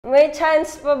May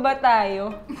chance pa ba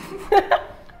tayo?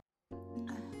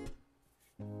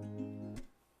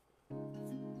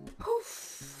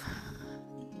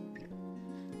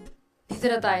 Dito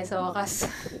na tayo sa wakas.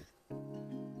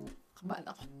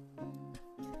 Kabahan ako.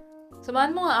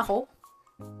 Samahan mo nga ako.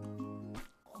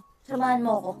 Samahan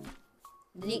mo ako.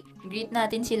 Dali, greet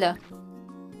natin sila.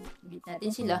 Greet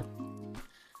natin sila.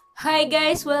 Hi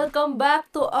guys! Welcome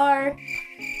back to our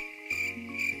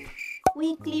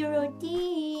weekly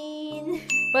routine.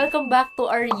 Welcome back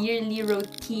to our yearly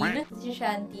routine. Si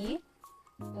Shanti.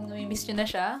 Kung namimiss nyo na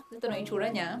siya, ito na itsura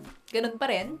niya. Ganun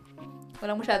pa rin.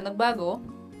 Walang masyadong nagbago.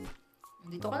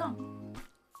 Dito ka lang.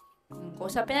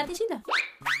 Kausapin natin sila.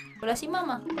 Wala si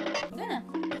Mama. Higa na.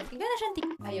 Higa na, Shanti.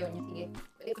 Ayaw niya. Sige.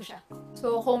 Balik ko siya.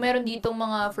 So, kung meron ditong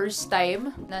mga first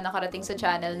time na nakarating sa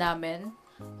channel namin,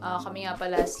 kami nga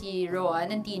pala si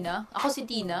Roanne Tina. Ako si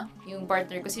Tina, yung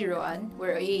partner ko si Roanne.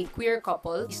 We're a queer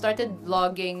couple. We started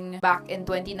vlogging back in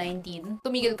 2019.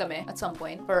 Tumigil kami at some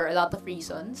point for a lot of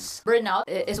reasons. Burnout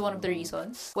is one of the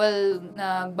reasons. Well,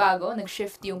 nagbago,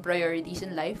 nag-shift yung priorities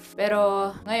in life.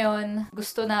 Pero ngayon,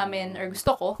 gusto namin, or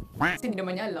gusto ko, hindi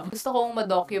naman niya alam, gusto kong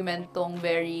ma-document tong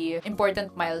very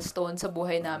important milestone sa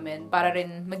buhay namin para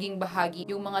rin maging bahagi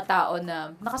yung mga tao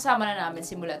na nakasama na namin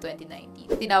simula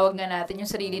 2019. Tinawag nga natin yung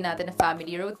sarili natin na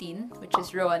family routine, which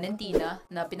is Roanne and Tina,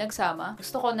 na pinagsama.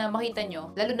 Gusto ko na makita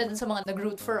nyo, lalo na dun sa mga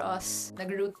nag-root for us,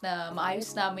 nag-root na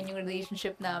maayos namin yung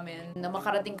relationship namin, na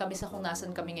makarating kami sa kung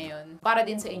nasan kami ngayon. Para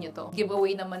din sa inyo to.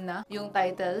 Giveaway naman na yung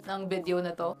title ng video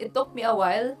na to. It took me a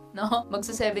while, no?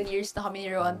 Magsa 7 years na kami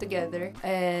ni Roanne together.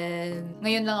 And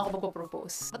ngayon lang ako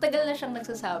magpo-propose. Matagal na siyang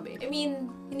nagsasabi. I mean,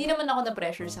 hindi naman ako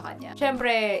na-pressure sa kanya.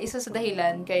 Siyempre, isa sa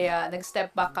dahilan kaya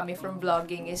nag-step back kami from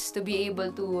vlogging is to be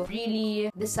able to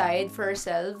really decide for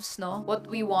ourselves, no, what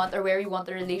we want or where we want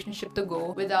the relationship to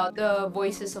go without the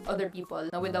voices of other people,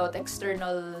 no, without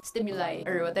external stimuli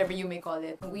or whatever you may call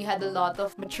it. We had a lot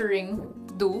of maturing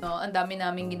to do, no, ang dami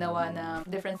naming ginawa na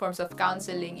different forms of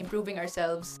counseling, improving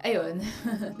ourselves. Ayun,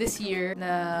 this year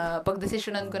na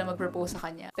pagdesisyonan ko na mag-propose sa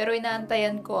kanya. Pero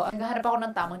inaantayan ko, naghahanap ako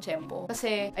ng tamang tempo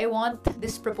kasi I want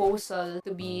this proposal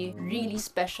to be really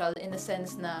special in the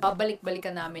sense na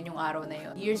babalik-balikan namin yung araw na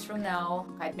yun. Years from now,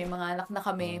 kahit may mga anak na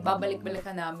kami,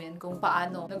 babalik-balikan namin kung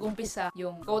paano nag-umpisa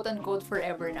yung quote-unquote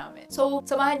forever namin. So,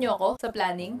 samahan nyo ako sa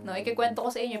planning, no? Ikikwento ko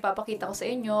sa inyo, ipapakita ko sa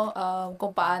inyo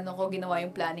kung paano ko ginawa yung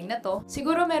planning na to.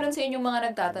 Siguro meron sa inyong mga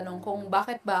nagtatanong kung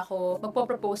bakit ba ako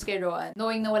magpo-propose kay Roanne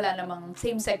knowing na wala namang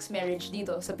same-sex marriage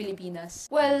dito sa Pilipinas.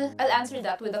 Well, I'll answer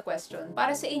that with a question.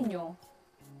 Para sa inyo,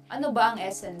 ano ba ang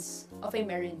essence of a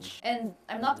marriage? And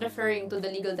I'm not referring to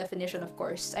the legal definition, of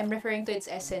course. I'm referring to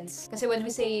its essence. Kasi when we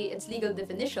say its legal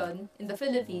definition, in the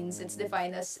Philippines, it's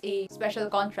defined as a special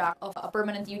contract of a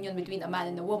permanent union between a man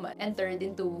and a woman, entered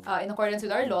into in accordance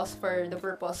with our laws for the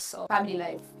purpose of family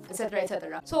life, etc.,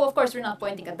 etc. So, of course, we're not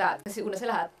pointing at that. Kasi una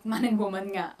sa lahat, man and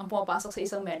woman nga ang pumapasok sa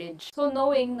isang marriage. So,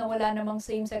 knowing na wala namang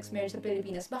same-sex marriage sa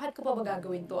Pilipinas, bakit ko pa ba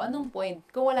gagawin to? Anong point?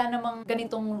 Kung wala namang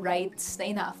ganitong rights na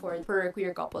ina-afford for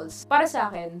queer couples. Para sa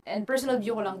akin, and personal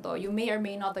view ko lang to, you may or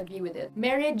may not agree with it,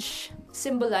 marriage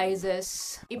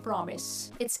symbolizes a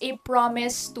promise. It's a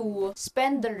promise to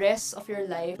spend the rest of your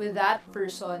life with that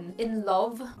person in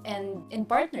love and in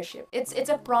partnership. It's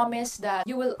a promise that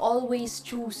you will always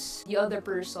choose the other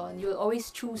person. You will always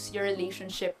choose your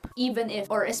relationship, even if,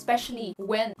 or especially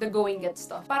when the going gets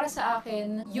tough. Para sa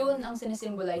akin, yun ang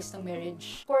sinisimbolize ng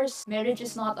marriage. Of course, marriage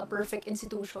is not a perfect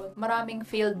institution. Maraming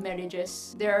failed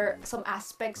marriages. There are some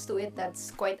aspects to it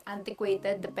that's quite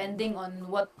antiquated depending on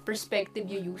what perspective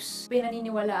you use.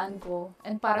 Pinaniniwalaan ko,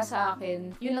 and para sa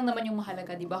akin, yun lang naman yung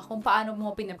mahalaga, di ba? Kung paano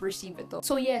mo pinaperceive ito.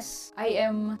 So yes, I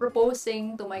am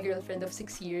proposing to my girlfriend of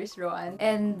 6 years, Roanne,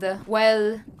 and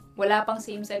while wala pang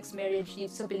same-sex marriage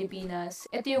dito sa Pilipinas,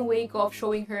 ito yung way ko of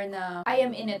showing her na I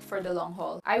am in it for the long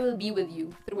haul. I will be with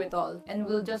you through it all, and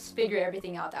we'll just figure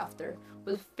everything out after.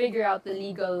 We'll figure out the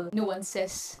legal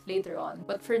nuances later on.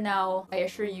 But for now, I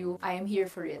assure you, I am here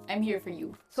for it. I'm here for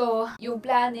you. So, yung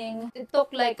planning, it took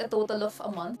like a total of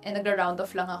a month, and nagra-round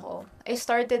off lang ako. I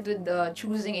started with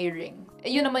choosing a ring.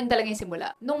 Yun naman talaga yung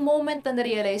simula. Nung moment na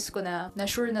na-realize ko na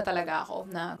sure na talaga ako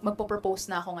na magpo-propose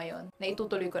na ako ngayon, na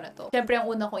itutuloy ko na to. Siyempre, ang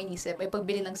una kong inisip ay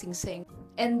pagbili ng singsing.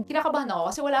 And kinakabahan ako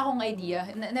kasi wala akong idea.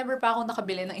 Never pa ako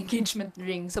nakabili ng engagement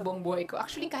ring sa buong buhay ko.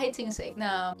 Actually, kahit singsing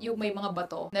na yung may mga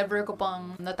bato, never ko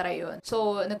pang natry yun.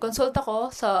 So, nag-consult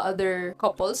ako sa other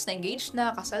couples na engaged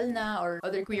na, kasal na, or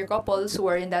other queer couples who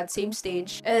are in that same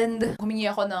stage. And humingi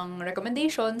ako ng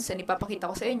recommendations and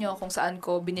ipapakita ko sa inyo kung saan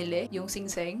ko binili yung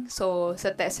singsing. So,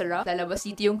 sa Tessera, lalabas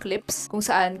dito yung clips kung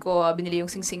saan ko binili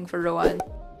yung singsing for Roanne.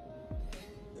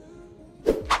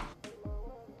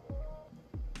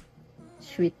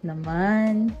 Sweet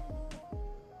naman.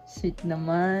 Sweet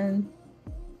naman.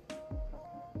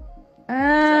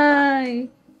 Ay!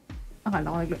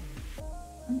 Akala ko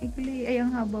ang ikli. Ay,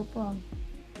 ang haba pa.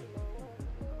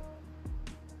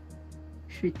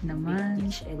 Sweet naman.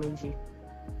 Beach energy.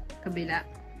 Kabila.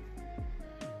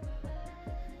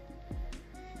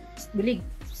 Bulig.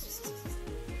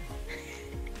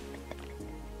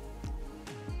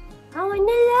 I wanna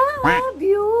love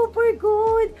you for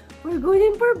good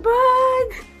and for bad.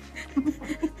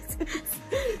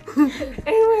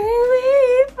 And when we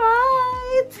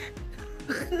fight.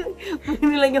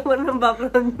 Nilagyan ko ng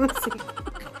background music.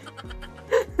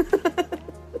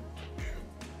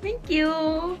 Thank you!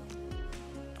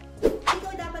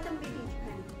 Ikaw dapat ang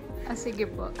bibigyan.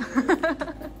 Sige po.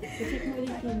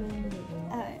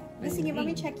 Sige,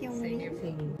 mami-check yung Sige.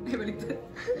 Ay, baliktad.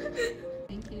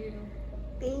 Thank you.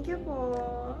 Thank you po.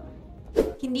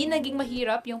 Hindi naging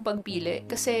mahirap yung pagpili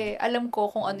kasi alam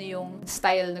ko kung ano yung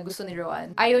style na gusto ni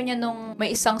Roanne. Ayaw niya nung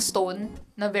may isang stone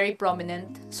na very prominent.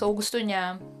 So, gusto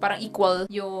niya parang equal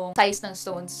yung size ng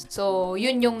stones. So,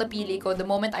 yun yung napili ko. The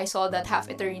moment I saw that half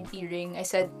eternity ring, I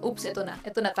said, oops, ito na.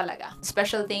 Ito na talaga.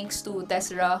 Special thanks to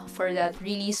Tessera for that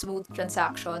really smooth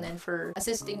transaction and for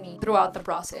assisting me throughout the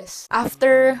process.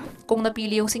 After kung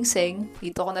napili yung singsing,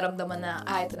 dito ko naramdaman na,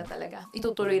 ito na talaga.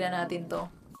 Itutuloy na natin to.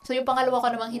 So, yung pangalawa ko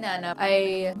namang hinanap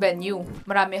ay venue.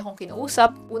 Marami akong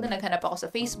kinuusap. Una, naghanap ako sa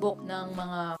Facebook ng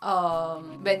mga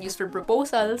venues for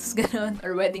proposals, ganun,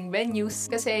 or wedding venues.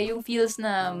 Kasi yung feels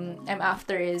na I'm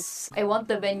after is, I want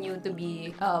the venue to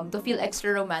be, to feel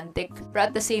extra romantic. But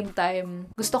at the same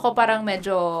time, gusto ko parang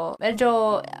medyo,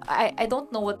 I don't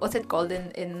know what's it called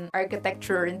in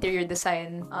architecture, interior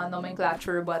design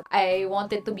nomenclature, but I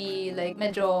want it to be like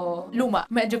medyo luma,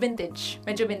 medyo vintage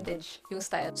yung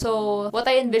style. So, what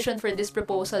I envision for this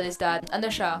proposal is that,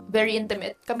 siya, very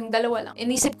intimate. Kaming dalawa lang.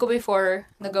 Inisip ko before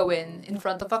na gawin in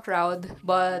front of a crowd,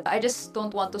 but I just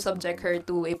don't want to subject her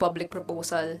to a public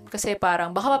proposal. Kasi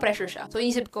parang, baka ma-pressure siya. So,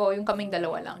 inisip ko yung kaming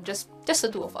dalawa lang. Just the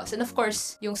two of us. And of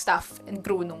course, yung staff and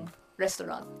crew nung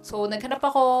restaurant. So, naghanap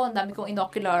ako, ang dami kong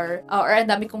inocular, or ang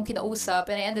dami kong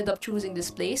kinausap, and I ended up choosing this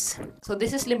place. So,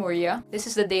 this is Lemuria. This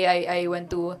is the day I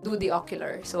went to do the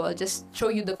ocular. So, I'll just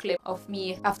show you the clip of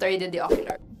me after I did the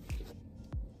ocular.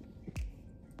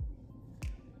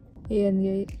 Ayan,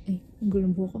 guys. Ay,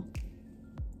 gulong po ko.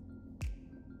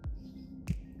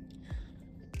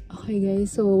 Okay,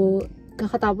 guys. So,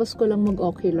 kakatapos ko lang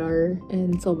mag-ocular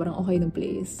and sobrang okay ng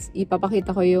place.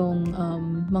 Ipapakita ko yung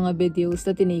mga videos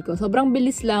na tinake ko. Sobrang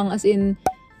bilis lang, as in,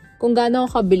 kung gaano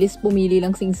ako kabilis pumili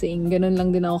lang singsing, ganun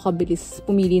lang din ako kabilis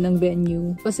pumili ng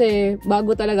venue. Kasi,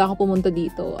 bago talaga ako pumunta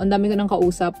dito, ang dami ko nang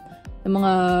kausap ng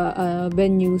mga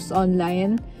venues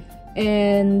online.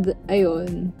 And,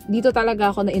 ayun, dito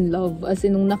talaga ako na in love. As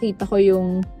in, nung nakita ko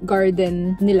yung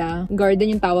garden nila,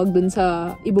 garden yung tawag dun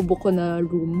sa ibubuk ko na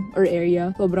room or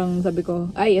area. Sobrang sabi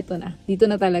ko, ay, ito na. Dito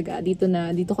na talaga. Dito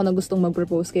ko na gustong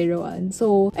mag-propose kay Roanne.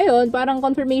 So, ayun, parang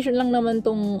confirmation lang naman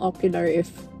tong ocular if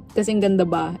kasing ganda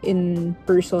ba in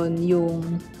person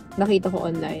yung nakita ko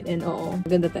online, and oo,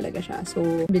 ganda talaga siya. So,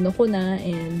 binuo ko na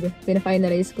and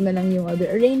pina-finalize ko na lang yung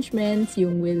other arrangements,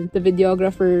 yung with the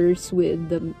videographers, with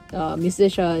the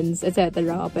musicians, etc.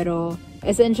 Pero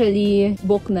essentially,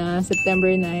 book na.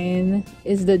 September 9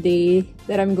 is the day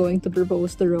that I'm going to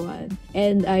propose to Roanne.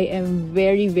 And I am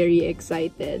very, very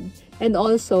excited. And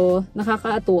also,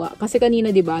 nakakatuwa. Kasi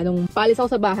kanina, di ba, nung paalis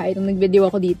ako sa bahay, nung nag-video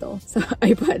ako dito sa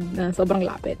iPad na sobrang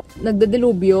lapit,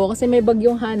 nagdadelubyo kasi may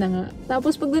bagyong Hana nga.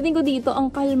 Tapos pagdating ko dito,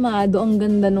 ang kalmado, ang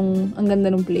ganda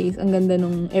nung place, ang ganda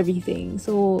nung everything.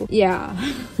 So, yeah.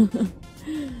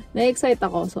 Na-excite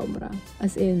ako sobra.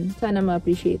 As in, sana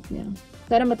ma-appreciate niya.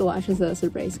 Sana matuwa siya sa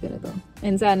surprise ko na to.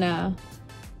 And sana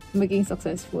maging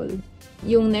successful.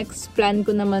 Yung next plan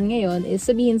ko naman ngayon is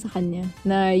sabihin sa kanya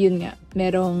na yun nga,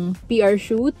 merong PR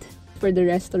shoot for the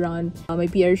restaurant. May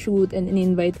PR shoot and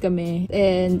in-invite kami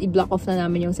and i-block off na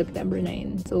namin yung September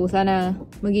 9. So, sana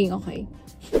maging okay.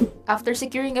 After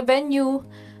securing a venue,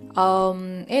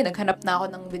 naghanap na ako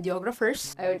ng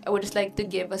videographers. I would just like to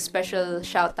give a special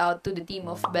shout out to the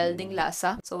team of Belle,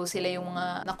 Dinglasa. So, sila yung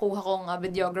mga nakuha kong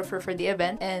videographer for the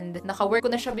event. And naka-work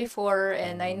ko na siya before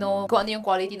and I know kung ano yung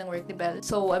quality ng work ni Belle.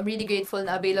 So, I'm really grateful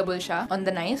na available siya on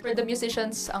the 9th. For the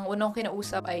musicians, ang unang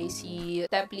kinausap ay si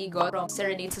Tep Ligot from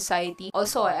Serenade Society.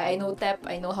 Also, I know Tep.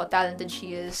 I know how talented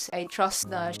she is. I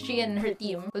trust na she and her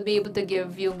team will be able to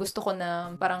give yung gusto ko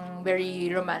na parang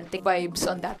very romantic vibes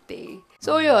on that day.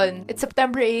 So yun, it's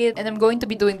September 8th and I'm going to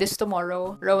be doing this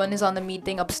tomorrow. Rowan is on a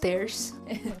meeting upstairs.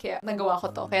 Kaya nagawa ko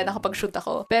to, kaya nakapag-shoot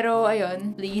ako. Pero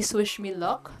ayun, please wish me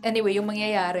luck. Anyway, yung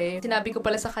mangyayari, sinabi ko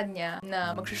pala sa kanya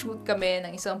na mag-shoot kami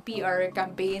ng isang PR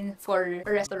campaign for a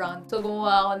restaurant. So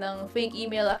gumawa ako ng fake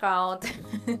email account.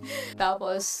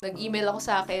 Tapos nag-email ako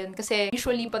sa akin kasi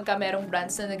usually pagka merong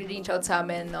brands na nag-reach out sa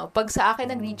amin, no, pag sa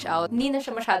akin nag-reach out, hindi na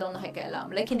siya masyadong nakikialam.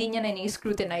 Like hindi niya na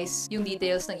ni-scrutinize yung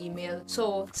details ng email.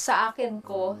 So sa akin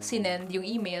ko sinend yung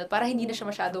email para hindi na siya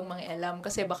masyadong mangialam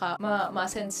kasi baka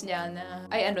ma-sense niya na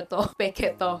ay ano to,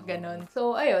 peke to, ganun.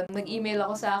 So ayun, nag-email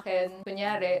ako sa akin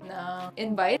kunyari na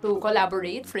invite to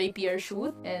collaborate for a PR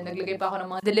shoot and naglagay pa ako ng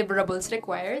mga deliverables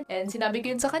required and sinabi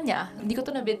ko yun sa kanya. Hindi ko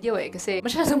to na video kasi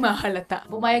masyadong mahalata.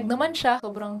 Bumayag naman siya.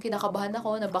 Sobrang kinakabahan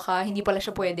ako na baka hindi pala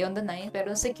siya pwede on the 9th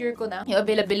pero secure ko na yung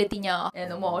availability niya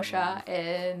and umuo siya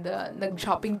and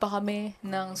nag-shopping pa kami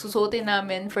ng susuotin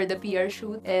namin for the PR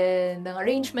shoot and ang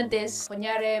arrangement is,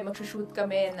 kunyari, mag-shoot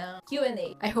kami ng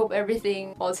Q&A. I hope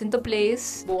everything falls into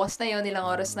place. Bukas na yun, ilang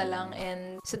oras na lang.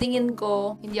 And sa tingin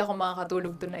ko, hindi ako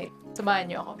makakatulog tonight. Samahan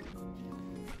niyo ako.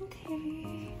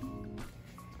 Okay.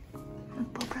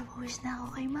 Magpo-propose na ako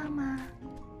kay mama.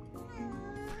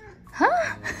 Ha?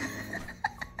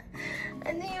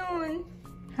 Ano yun?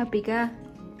 Happy ka?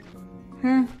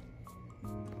 Ha?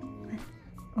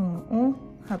 Oo.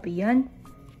 Happy yan.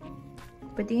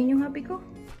 Patingin yung happy ko.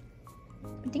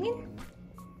 Patingin.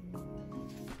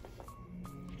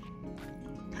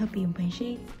 Happy yung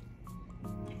pan-shade.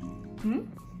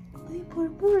 Ay,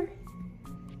 purple.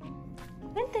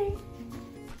 Enter.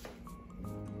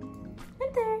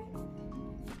 Enter.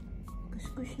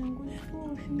 Kuskus ng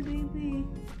kuskus yung baby.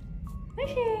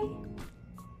 Pan-shade.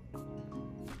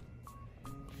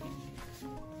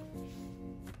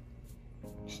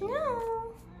 Snow.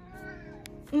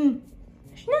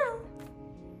 Snow.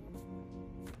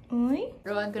 Uy.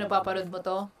 Rowan, kung napaparod mo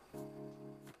to,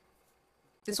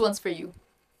 this one's for you.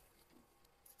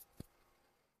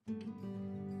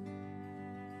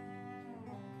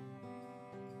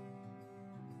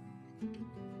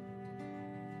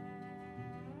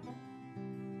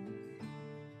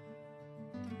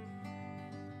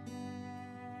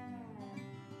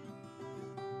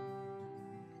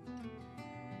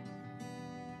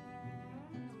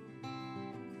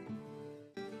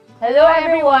 Hello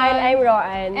everyone, I'm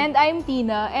Roanne. And I'm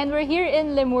Tina, and we're here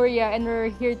in Lemuria, and we're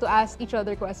here to ask each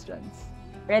other questions.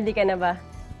 Ready ka na ba?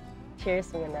 Cheers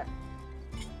muna.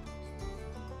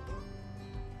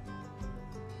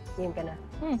 Game ka na?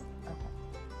 Okay.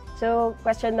 So,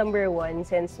 question number 1,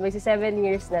 since magsi 7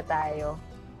 years na tayo,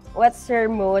 what's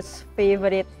your most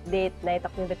favorite date night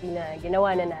activity na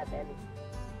ginawa na natin?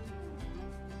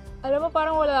 Alam mo,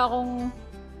 parang wala akong,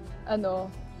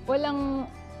 walang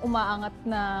umaangat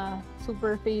na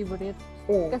super favorite.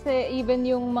 Kasi even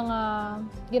yung mga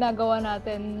ginagawa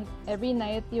natin every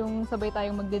night, yung sabay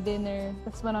tayong magde-dinner,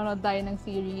 tapos manonood tayo ng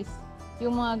series,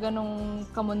 yung mga ganong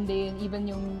kamundane, even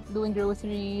yung doing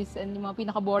groceries and yung mga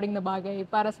pinaka-boring na bagay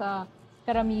para sa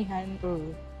karamihan,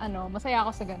 masaya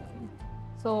ako sa ganon.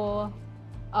 So,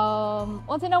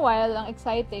 once in a while, ang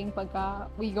exciting pagka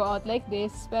we go out like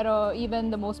this, pero even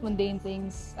the most mundane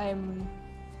things, I'm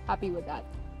happy with that.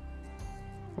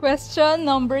 Question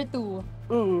number 2.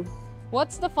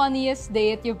 What's the funniest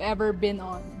date you've ever been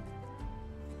on?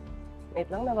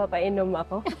 Wait lang, napapainom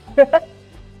ako.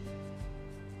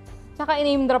 Tsaka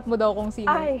i-name drop mo daw kung sino.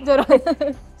 Ay.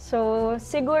 So,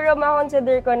 siguro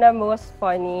ma-consider ko na most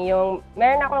funny yung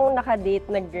meron akong nakadate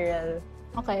na girl.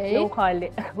 Okay. Yung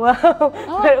college. Wow!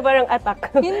 Parang attack.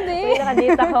 Hindi. May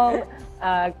nakadate akong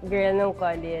girl nung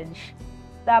college.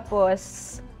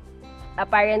 Tapos,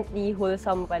 apparently,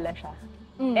 wholesome pala siya.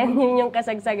 And yun yung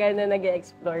kasagsagan na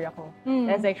nag-explore ako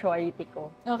ng sexuality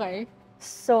ko. Okay.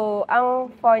 So,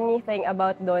 ang funny thing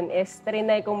about doon is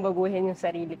trinay kong baguhin yung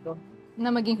sarili ko.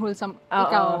 Na maging wholesome. Oo,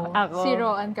 Ikaw, ako. si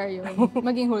Roanne kayo,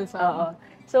 maging wholesome. Oo.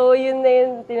 So, yun na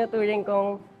yung tinuturing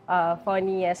kong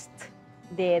funniest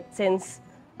date since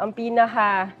ang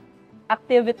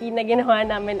pinaka-activity na ginawa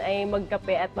namin ay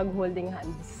magkape at mag-holding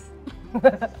hands.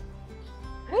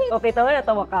 Okay, tama na,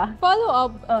 tawa ka. Follow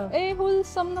up.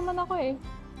 Wholesome naman ako eh.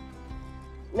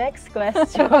 Next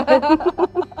question.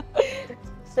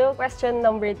 So, question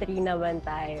number 3 naman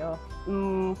tayo.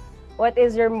 What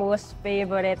is your most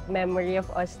favorite memory of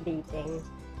us dating?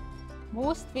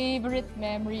 Most favorite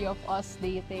memory of us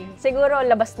dating? Siguro,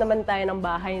 labas naman tayo ng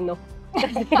bahay, no?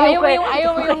 Ayaw mo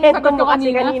yung sagot ko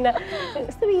kanina.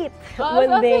 Sweet.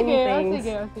 Mundane things.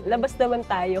 Sige. Labas naman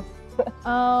tayo.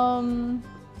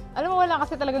 Alam mo, wala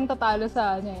kasi talagang tatalo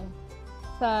sa,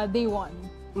 sa day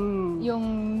 1. Yung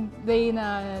day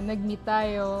na nag-meet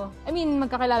tayo. I mean,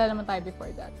 magkakilala naman tayo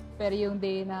before that. Pero yung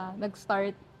day na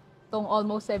nag-start tong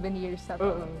almost 7 years na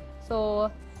to. So,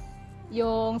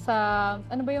 yung sa,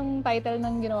 ano ba yung title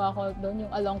ng ginawa ko doon?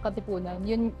 Yung Along Katipunan.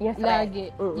 Yun Yes,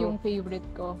 lagi yung favorite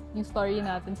ko. Yung story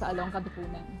natin sa Along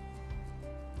Katipunan.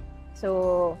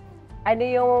 So, ano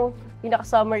yung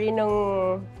pinaka-summary ng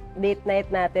date night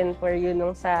natin for you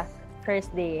nung sa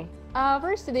first day?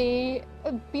 First day,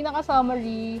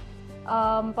 pinaka-summary,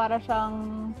 para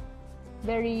siyang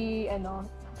very,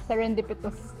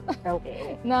 serendipitous.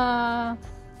 Okay. Na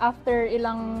after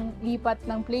ilang lipat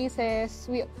ng places,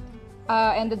 we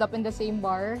ended up in the same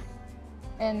bar.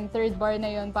 And third bar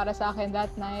na yun para sa akin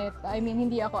that night. I mean,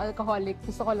 hindi ako alcoholic.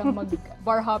 Gusto ko lang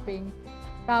mag-bar hopping.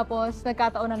 Tapos,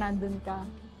 nagkataon na nandun ka.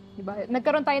 Diba?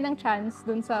 Nagkaroon tayo ng chance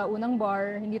dun sa unang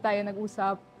bar. Hindi tayo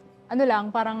nag-usap. Ano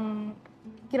lang, parang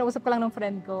kinausap ko lang ng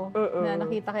friend ko na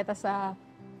nakita kita sa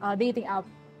dating app.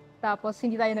 Tapos,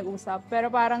 hindi tayo nag-usap.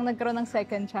 Pero parang nagkaroon ng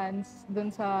second chance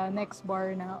dun sa next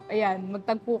bar na, ayan,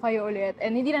 magtagpo kayo ulit.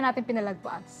 And hindi na natin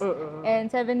pinalagpas. And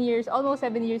 7 years, almost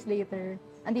 7 years later,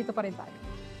 andito pa rin tayo.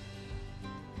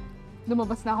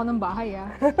 Lumabas na ako ng bahay,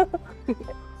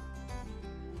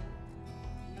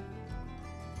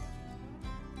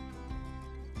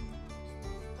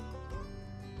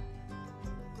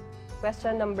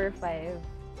 Question number 5.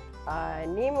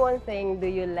 Name one thing do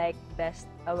you like best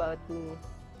about me?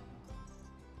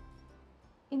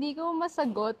 Hindi ko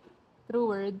masagot through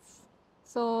words.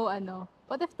 So,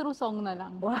 what if through song na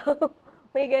lang? Wow,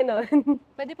 may ganon.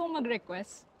 Pwede pong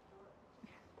mag-request.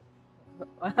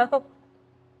 Wow.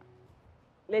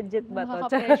 Legit ba to?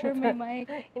 Nakaka-pressure may mic.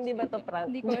 Hindi ba to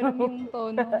prank? Hindi ko alam yung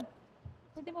tono.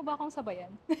 Pwede mo ba akong sabayan?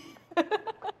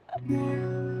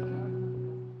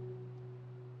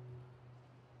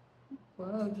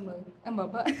 Wag. Ang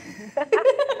baba.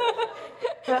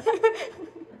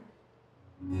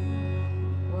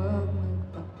 Wag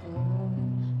magpaka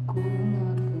kung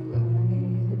ako ay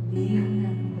di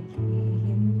na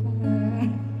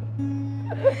maghihintay.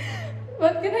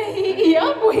 Ba't ka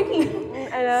nahiiyak? Wait lang.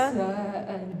 Ano?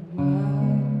 Saan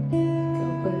man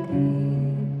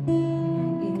kapatid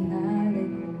ang inalay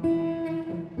ko,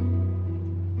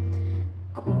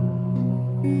 kung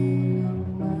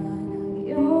naman ang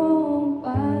iyong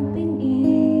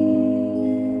pagtingin,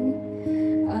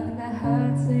 ang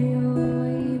lahat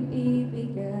sa'yo'y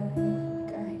ibibigay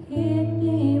kahit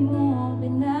di mo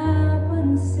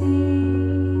pinapansin.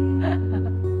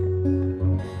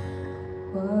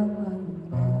 Huwag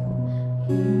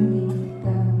hindi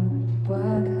ka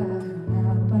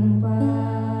paghahanapan pa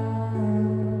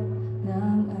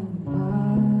ng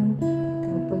anuman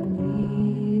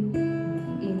kapalit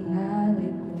ng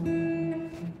inalay ko.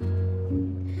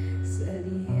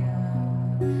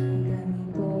 Sadyang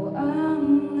ganito ang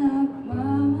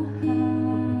nagmamahal.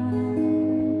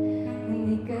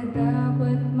 Hindi ka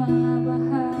dapat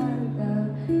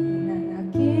mabahala,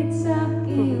 nanakit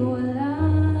sa'kin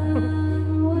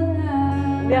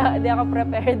Di ako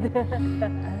prepared.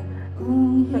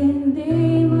 kung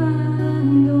hindi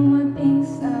man dumating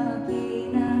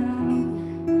sa'kin ang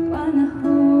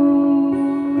panahon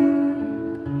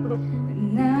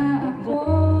na ako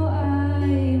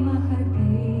ay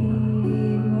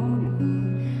mahalin mo,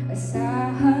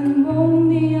 asahan mong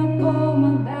di ako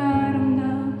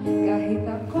magdaramdam kahit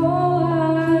ako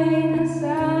ay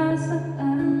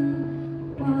nasasaktan.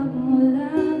 Huwag mo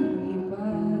lang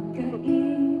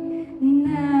ipagkain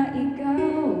na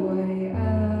ikaw ay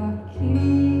akin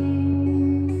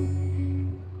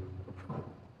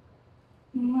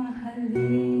mahalin.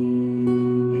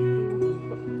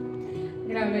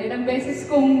 Grabe, ilang beses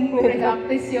kong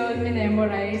practice yun,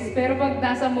 minemorize. Pero pag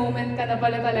nasa moment ka na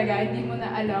pala talaga, hindi mo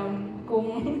na alam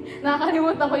kung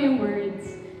nakakalimutan ko yung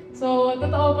words. So,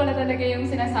 totoo pala talaga yung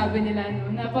sinasabi nila,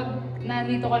 no? Na pag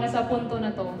nandito ka na sa punto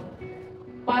na to,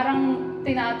 parang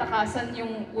tinatakasan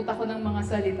yung utak ko ng mga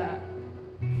salita.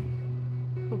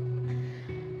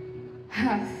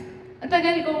 Ang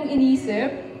tagal kong inisip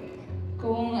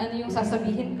kung ano yung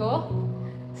sasabihin ko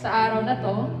sa araw na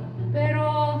to. Pero,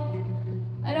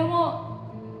 alam mo,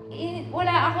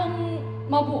 wala akong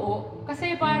mabuo.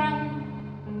 Kasi parang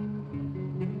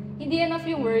hindi enough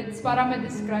yung words para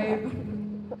ma-describe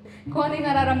kung ano yung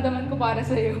nararamdaman ko para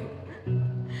sa'yo.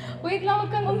 Wait lang,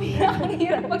 huwag kang umiyak. Ang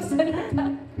hirap magsalita.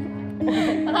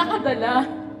 Nakakadala.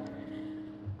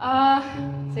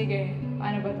 Sige.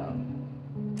 Paano ba to?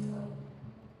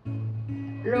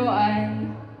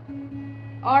 Roanne,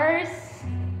 ours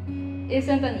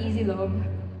isn't an easy love.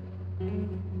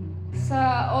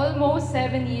 Sa almost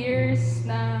 7 years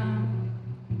na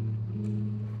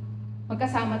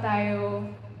magkasama tayo,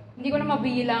 hindi ko na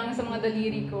mabilang sa mga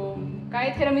daliri ko.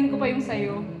 Kahit hiramin ko pa yung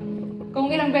sayo. Kung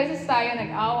ilang beses tayo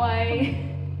nag-away,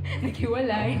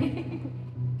 naghiwalay,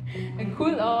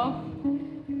 nag-cool off.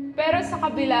 Pero sa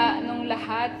kabila nung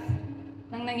lahat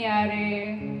ng nangyari,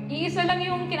 iisa lang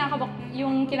yung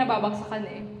kinababagsakan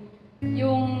eh.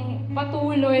 Yung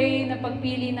patuloy na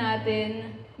pagpili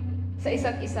natin sa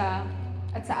isa't isa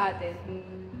at sa atin.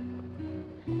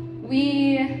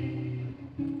 We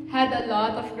had a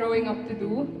lot of growing up to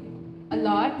do, a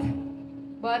lot,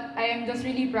 but I am just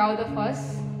really proud of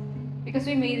us because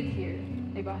we made it here,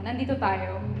 diba? Nandito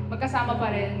tayo, magkasama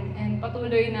pa rin, and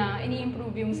patuloy na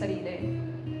ini-improve yung sarili.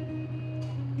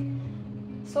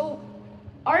 So,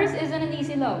 ours isn't an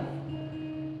easy love.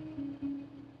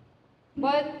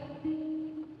 But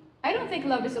I don't think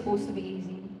love is supposed to be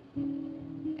easy.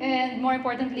 And more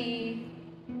importantly,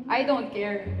 I don't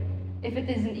care if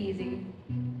it isn't easy.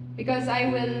 Because I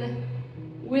will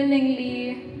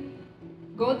willingly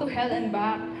go to hell and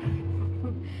back.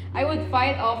 I would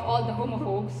fight off all the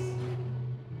homophobes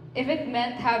if it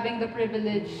meant having the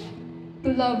privilege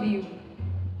to love you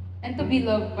and to be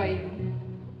loved by you.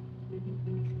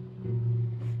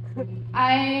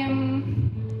 I'm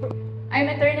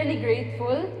eternally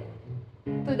grateful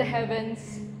to the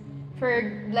heavens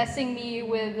for blessing me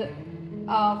with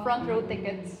front row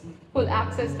tickets, full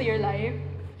access to your life.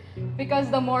 Because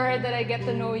the more that I get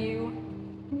to know you,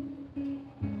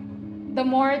 the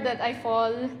more that I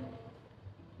fall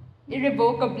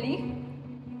irrevocably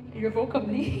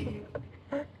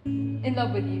in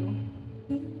love with you.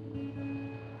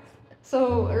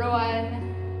 So, Roanne,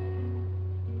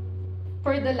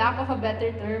 for the lack of a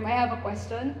better term, I have a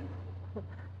question.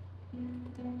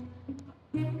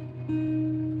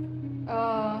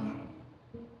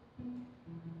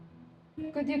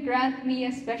 Could you grant me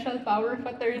a special power of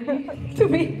attorney to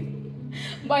make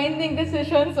binding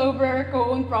decisions over our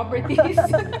co-owned properties?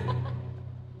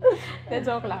 That's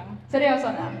joke lang.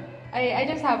 Seryoso na. I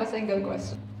just have a single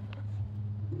question.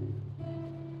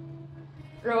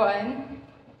 Roanne?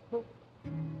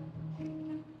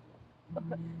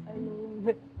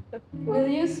 Will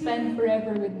you spend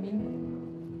forever with me?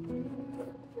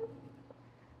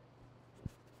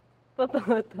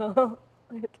 Totoo to.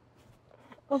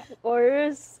 Of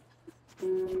course.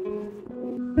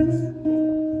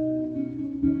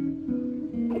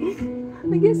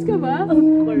 Nag-guess ka ba? Of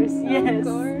course, yes.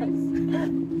 Of course.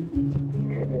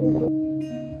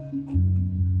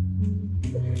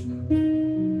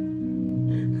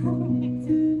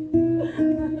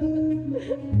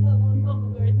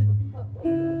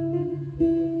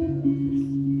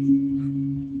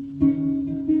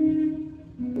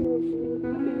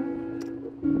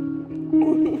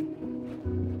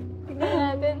 Tignan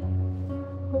natin.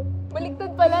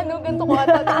 Baliktad pala, no? Ganito ko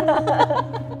ata.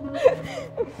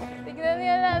 Tignan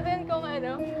nga natin kung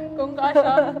ano, kung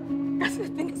kasha. Kasi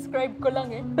tinescribe ko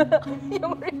lang eh.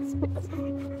 Yung response.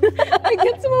 Ay,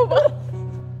 gets mo ba?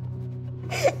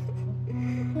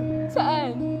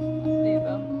 Saan?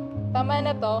 Dito. Tama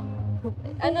na to.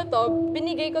 Ano to,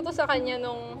 binigay ko to sa kanya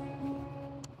nung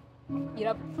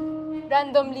hirap.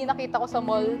 Randomly nakita ko sa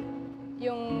mall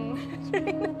yung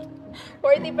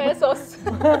 40 pesos.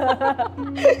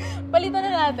 Palitan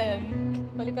na natin.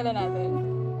 Palitan na natin.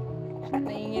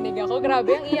 Nanginginig ako.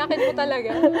 Grabe, ang iyakin mo talaga.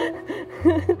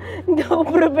 Hindi ako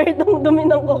prepared ng dumi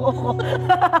ng kuko ko.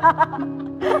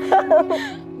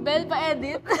 Belle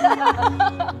pa-edit.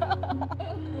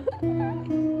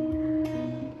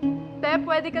 Step,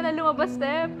 pwede ka na lumabas,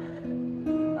 Step.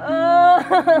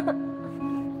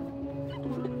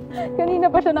 Kanina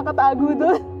pa siya nakatago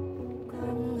doon.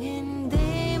 Kung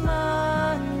hindi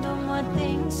man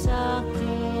dumating sa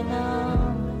akin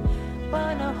ang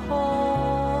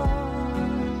panahon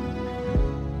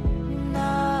na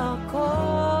ako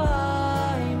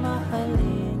ay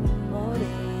mahalin mo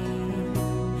rin,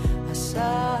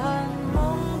 asahan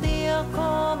mong di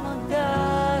ako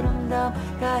magdaramdam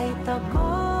kahit ako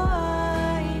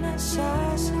ay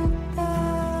nasasaktan.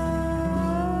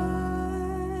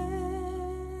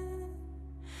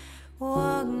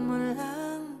 Huwag mo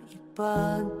lang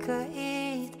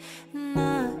ipagkait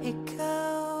na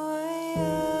ikaw ay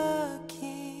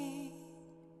aking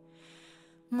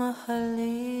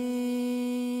mahalin.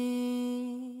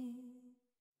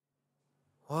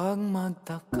 Huwag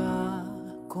magtaka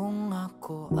kung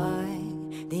ako ay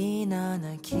di na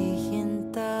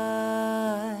naghihintay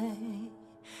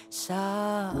sa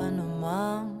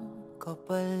anumang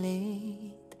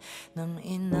kapalit ng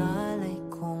inalay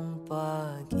kong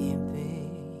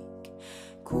pag-ibig.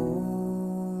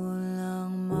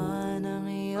 Kulang man ang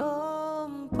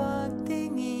iyong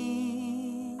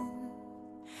pagtingin,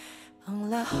 ang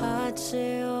lahat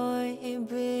sa'yo'y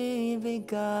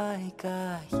ibigay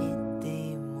kahit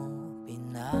di mo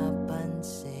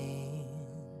pinapansin.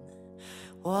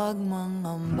 Huwag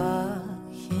mangamba,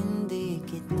 hindi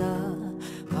kita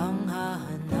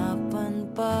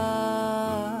panghahanapan pa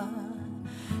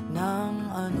ng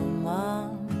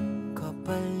anumang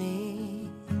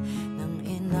kapalit ng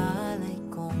inalay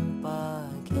kong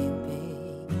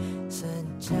pag-ibig.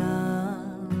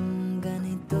 Sadyang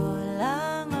ganito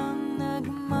lang ang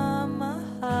nagmamahal.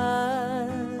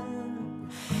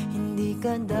 Hindi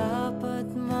ka dapat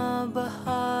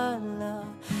mabahala,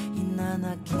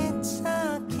 hinanakit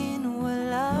sa akin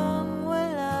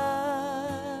walang-wala.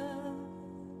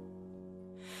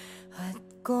 At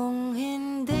kung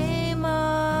hindi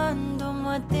man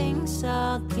dumating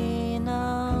sa akin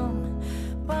ang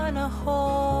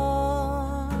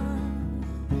panahon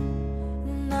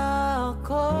na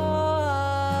ako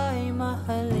ay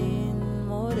mahalin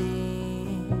mo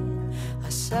rin,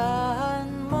 asahan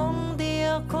mong di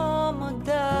ako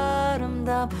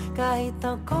magdaramdam kahit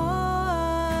ako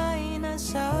ay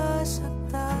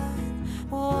nasasaktan.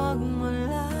 Huwag mo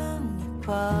lang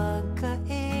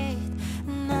ipagkait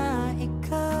na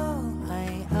ikaw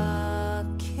ay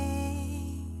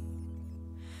aking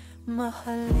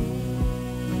mahalin.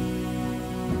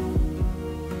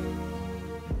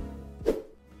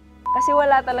 Kasi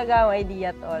wala talaga akong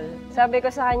idea at all. Sabi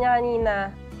ko sa kanya kanina,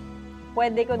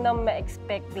 pwede ko nang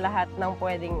ma-expect lahat ng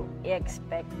pwedeng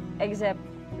i-expect. Except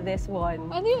this one.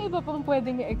 Ano yung iba pang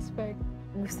pwedeng i-expect?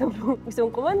 Gusto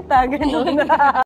mong kumanta, gano'n.